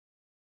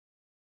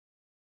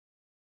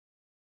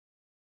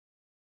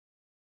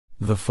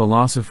The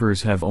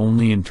philosophers have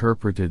only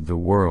interpreted the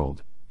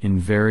world, in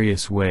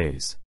various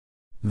ways.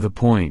 The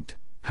point,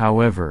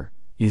 however,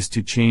 is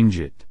to change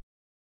it.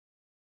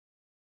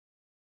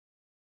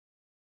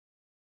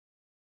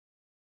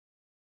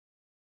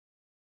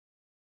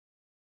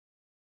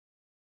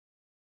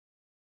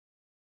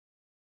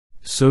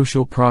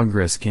 Social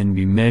progress can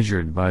be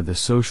measured by the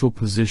social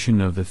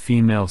position of the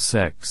female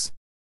sex.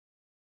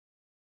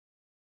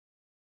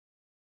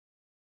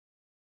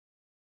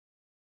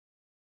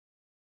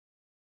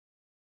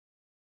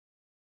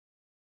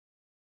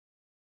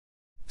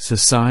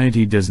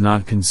 Society does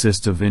not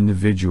consist of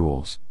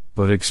individuals,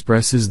 but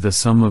expresses the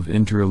sum of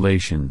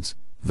interrelations,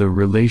 the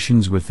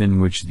relations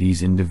within which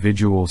these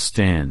individuals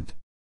stand.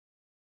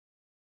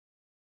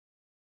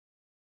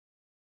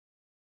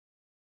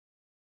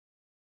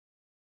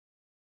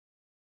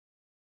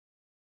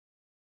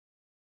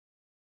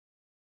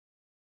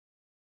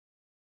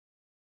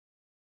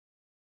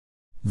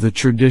 The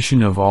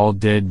tradition of all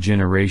dead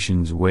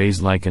generations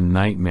weighs like a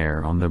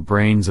nightmare on the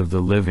brains of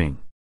the living.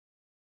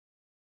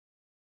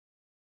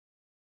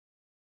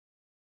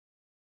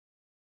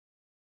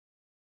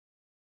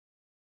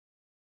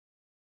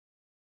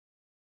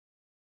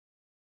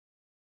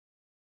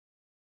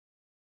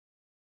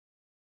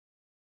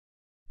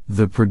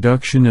 The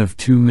production of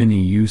too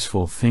many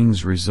useful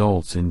things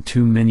results in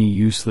too many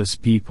useless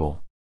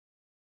people.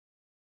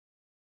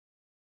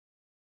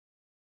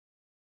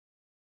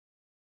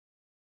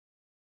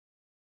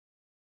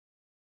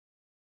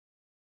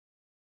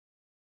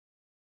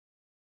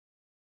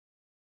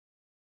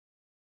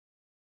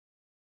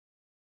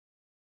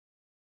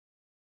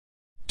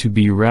 To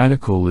be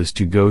radical is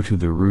to go to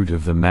the root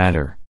of the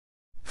matter.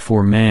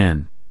 For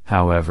man,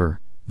 however,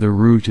 the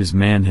root is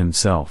man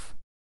himself.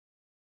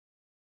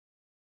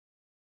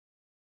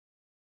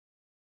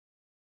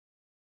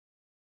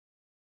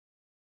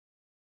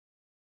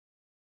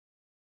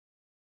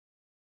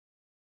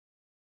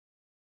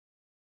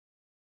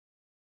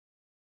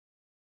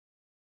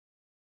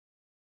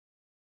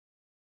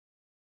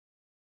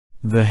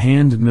 The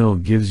hand mill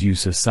gives you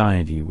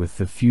society with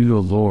the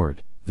feudal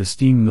lord, the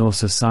steam mill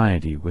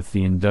society with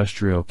the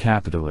industrial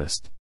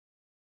capitalist.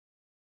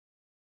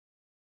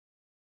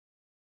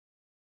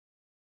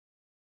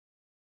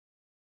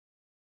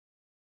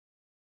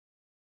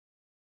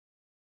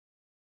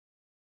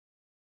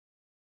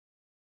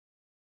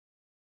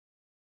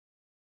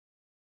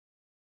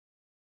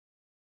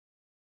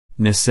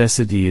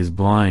 Necessity is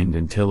blind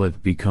until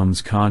it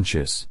becomes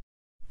conscious.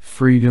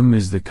 Freedom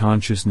is the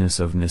consciousness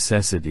of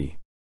necessity.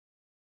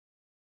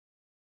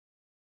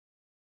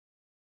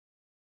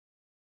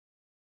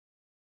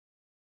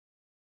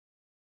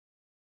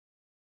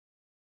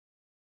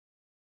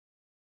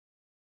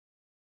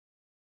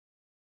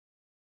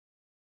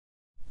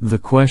 The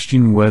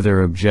question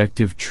whether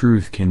objective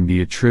truth can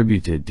be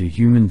attributed to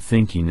human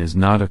thinking is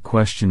not a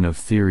question of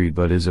theory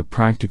but is a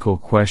practical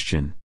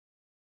question.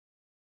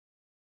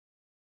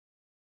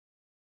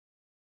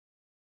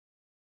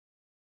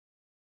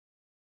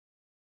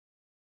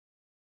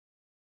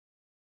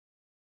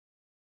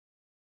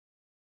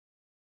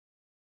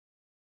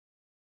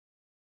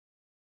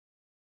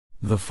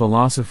 The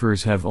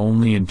philosophers have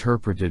only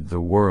interpreted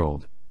the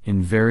world,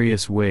 in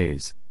various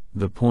ways.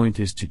 The point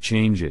is to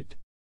change it.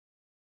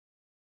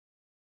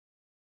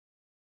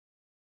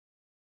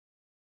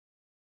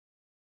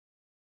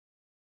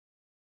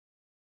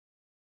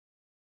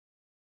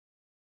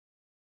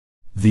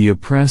 The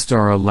oppressed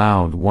are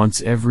allowed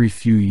once every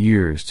few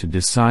years to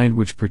decide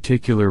which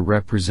particular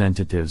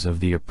representatives of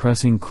the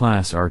oppressing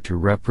class are to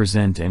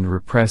represent and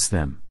repress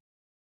them.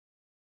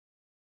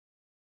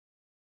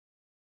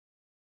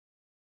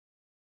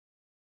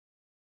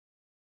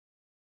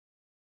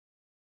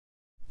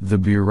 The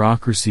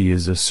bureaucracy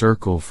is a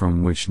circle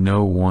from which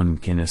no one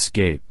can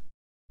escape.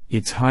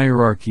 Its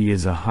hierarchy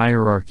is a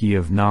hierarchy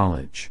of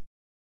knowledge.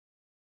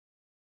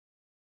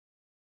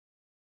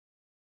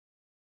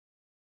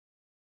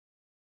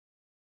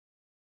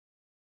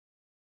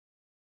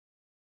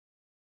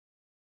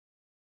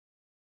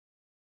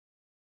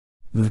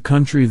 The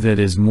country that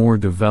is more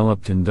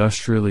developed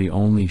industrially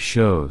only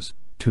shows,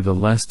 to the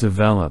less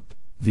developed,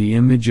 the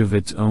image of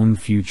its own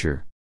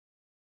future.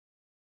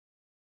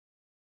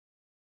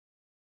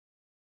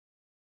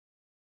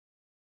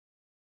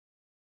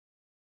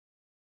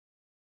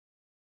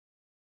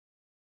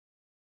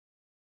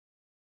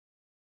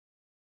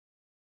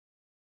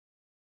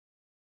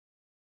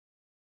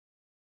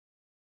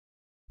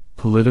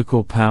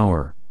 Political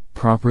power,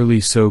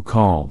 properly so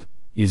called,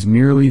 is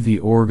merely the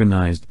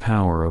organized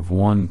power of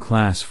one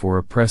class for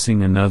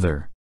oppressing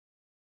another.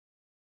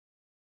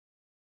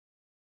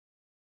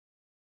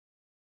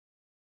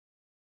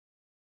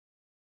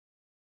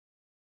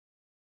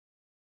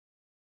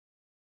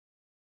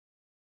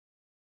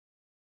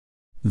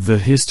 The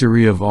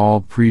history of all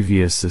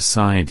previous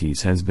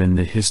societies has been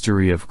the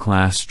history of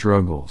class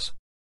struggles.